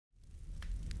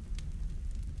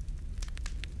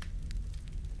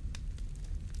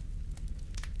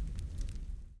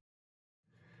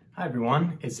Hi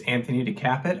everyone, it's Anthony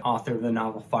DeCapit, author of the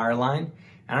novel Fireline,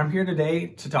 and I'm here today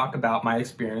to talk about my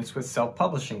experience with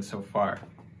self-publishing so far.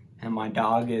 And my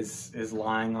dog is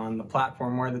lying on the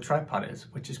platform where the tripod is,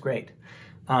 which is great.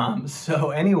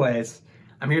 Anyways,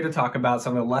 I'm here to talk about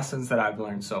some of the lessons that I've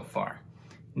learned so far.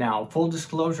 Now, full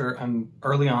disclosure, I'm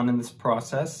early on in this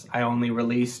process. I only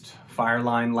released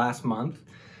Fireline last month,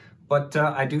 but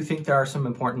I do think there are some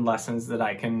important lessons that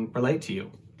I can relate to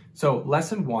you. So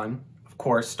lesson one, of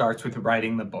course, starts with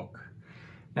writing the book.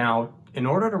 Now, in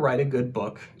order to write a good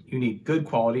book, you need good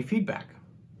quality feedback.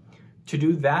 To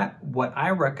do that, what I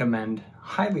recommend,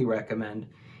 highly recommend,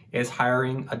 is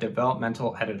hiring a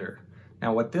developmental editor.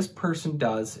 Now, what this person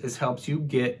does is helps you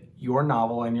get your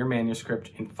novel and your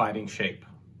manuscript in fighting shape.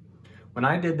 When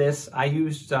I did this, I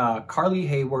used Carly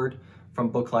Hayward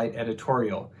from Booklight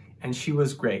Editorial, and she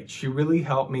was great. She really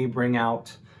helped me bring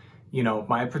out,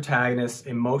 my protagonist's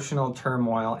emotional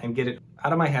turmoil and get it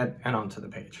out of my head and onto the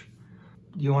page.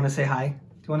 Do you want to say hi? Do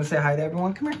you want to say hi to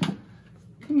everyone? Come here.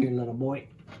 Come here, little boy.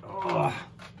 Oh.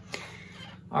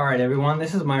 All right, everyone.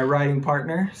 This is my writing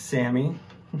partner, Sammy.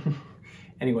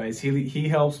 Anyways, he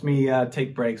helps me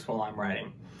take breaks while I'm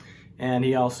writing. And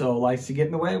he also likes to get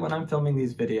in the way when I'm filming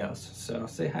these videos. So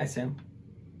say hi, Sam.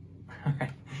 All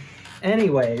right.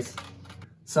 Anyways,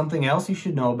 something else you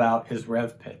should know about is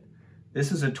RevPit.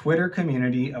 This is a Twitter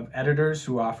community of editors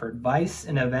who offer advice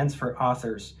and events for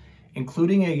authors,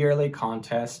 including a yearly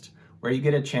contest where you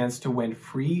get a chance to win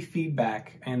free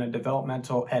feedback and a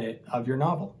developmental edit of your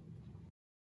novel.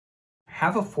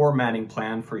 Have a formatting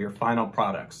plan for your final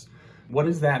products. What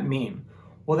does that mean?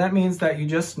 Well, that means that you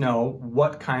just know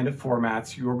what kind of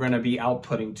formats you're going to be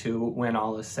outputting to when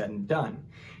all is said and done.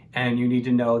 And you need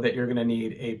to know that you're going to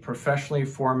need a professionally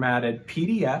formatted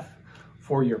PDF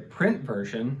for your print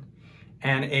version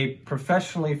and a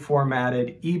professionally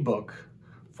formatted ebook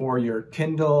for your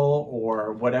Kindle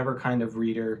or whatever kind of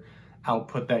reader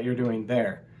output that you're doing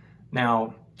there.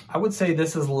 Now, I would say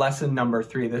this is lesson number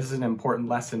 3. This is an important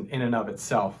lesson in and of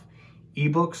itself.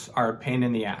 Ebooks are a pain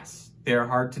in the ass. They're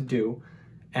hard to do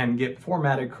and get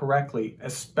formatted correctly,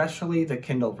 especially the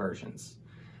Kindle versions.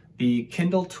 The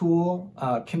Kindle tool,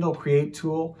 Kindle Create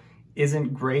tool,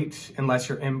 isn't great unless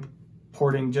you're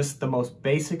importing just the most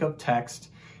basic of text,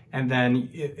 and then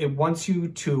it wants you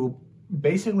to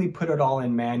basically put it all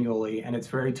in manually, and it's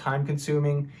very time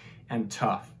consuming and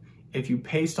tough. If you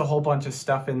paste a whole bunch of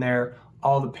stuff in there,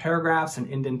 all the paragraphs and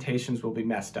indentations will be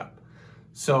messed up.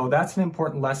 So that's an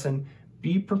important lesson.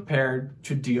 Be prepared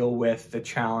to deal with the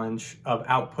challenge of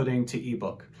outputting to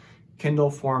ebook.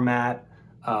 Kindle format,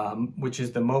 which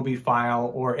is the Mobi file,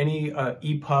 or any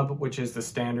EPUB, which is the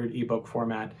standard ebook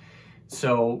format.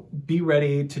 So be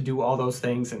ready to do all those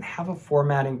things and have a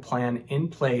formatting plan in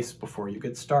place before you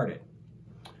get started.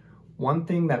 One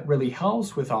thing that really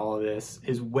helps with all of this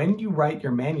is when you write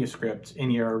your manuscript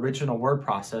in your original word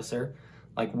processor,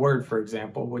 like Word, for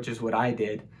example, which is what I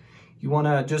did, you want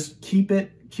to just keep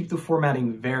the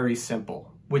formatting very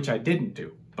simple, which I didn't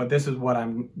do. But this is what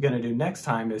I'm going to do next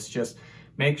time, is just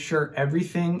make sure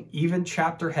everything, even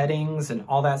chapter headings and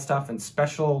all that stuff and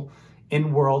special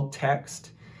in-world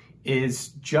text,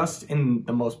 is just in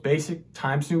the most basic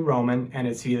Times New Roman, and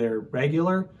it's either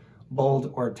regular,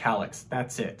 bold, or italics.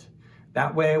 That's it.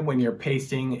 That way, when you're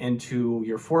pasting into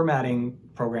your formatting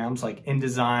programs like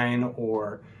InDesign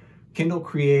or Kindle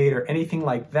Create or anything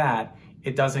like that,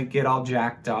 it doesn't get all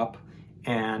jacked up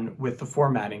and with the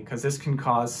formatting, because this can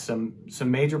cause some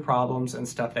major problems and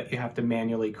stuff that you have to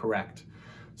manually correct.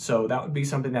 So that would be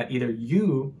something that either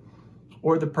you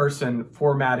or the person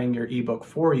formatting your ebook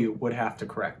for you would have to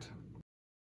correct.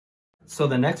 So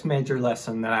the next major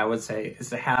lesson that I would say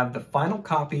is to have the final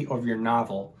copy of your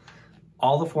novel,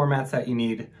 all the formats that you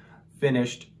need,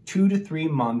 finished 2 to 3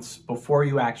 months before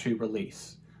you actually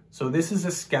release. So this is a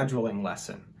scheduling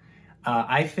lesson.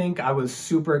 I think I was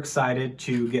super excited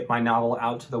to get my novel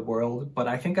out to the world, but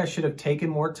I think I should have taken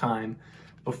more time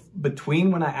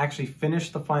between when I actually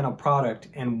finished the final product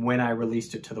and when I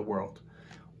released it to the world.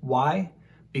 Why?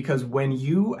 Because when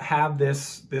you have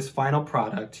this final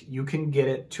product, you can get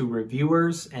it to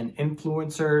reviewers and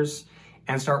influencers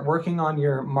and start working on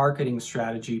your marketing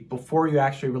strategy before you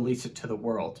actually release it to the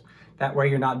world. That way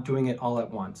you're not doing it all at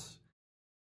once.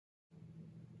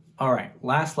 All right,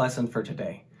 last lesson for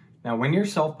today. Now, when you're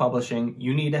self-publishing,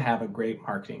 you need to have a great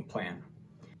marketing plan.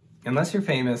 Unless you're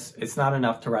famous, it's not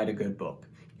enough to write a good book.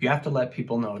 You have to let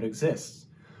people know it exists.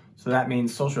 So that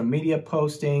means social media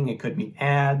posting, it could mean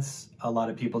ads, a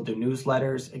lot of people do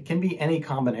newsletters, it can be any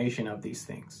combination of these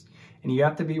things. And you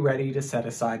have to be ready to set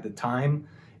aside the time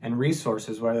and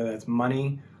resources, whether that's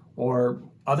money or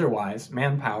otherwise,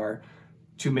 manpower,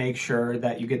 to make sure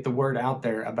that you get the word out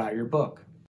there about your book.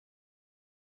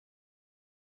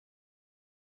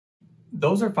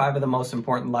 Those are 5 of the most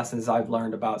important lessons I've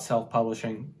learned about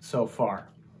self-publishing so far.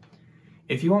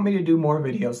 If you want me to do more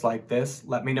videos like this,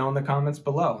 let me know in the comments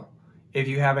below. If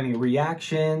you have any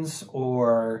reactions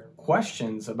or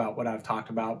questions about what I've talked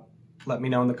about, let me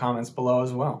know in the comments below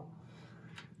as well.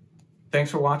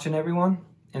 Thanks for watching, everyone,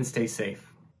 and stay safe.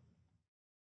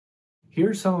 Here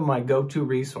are some of my go-to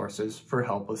resources for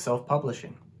help with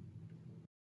self-publishing.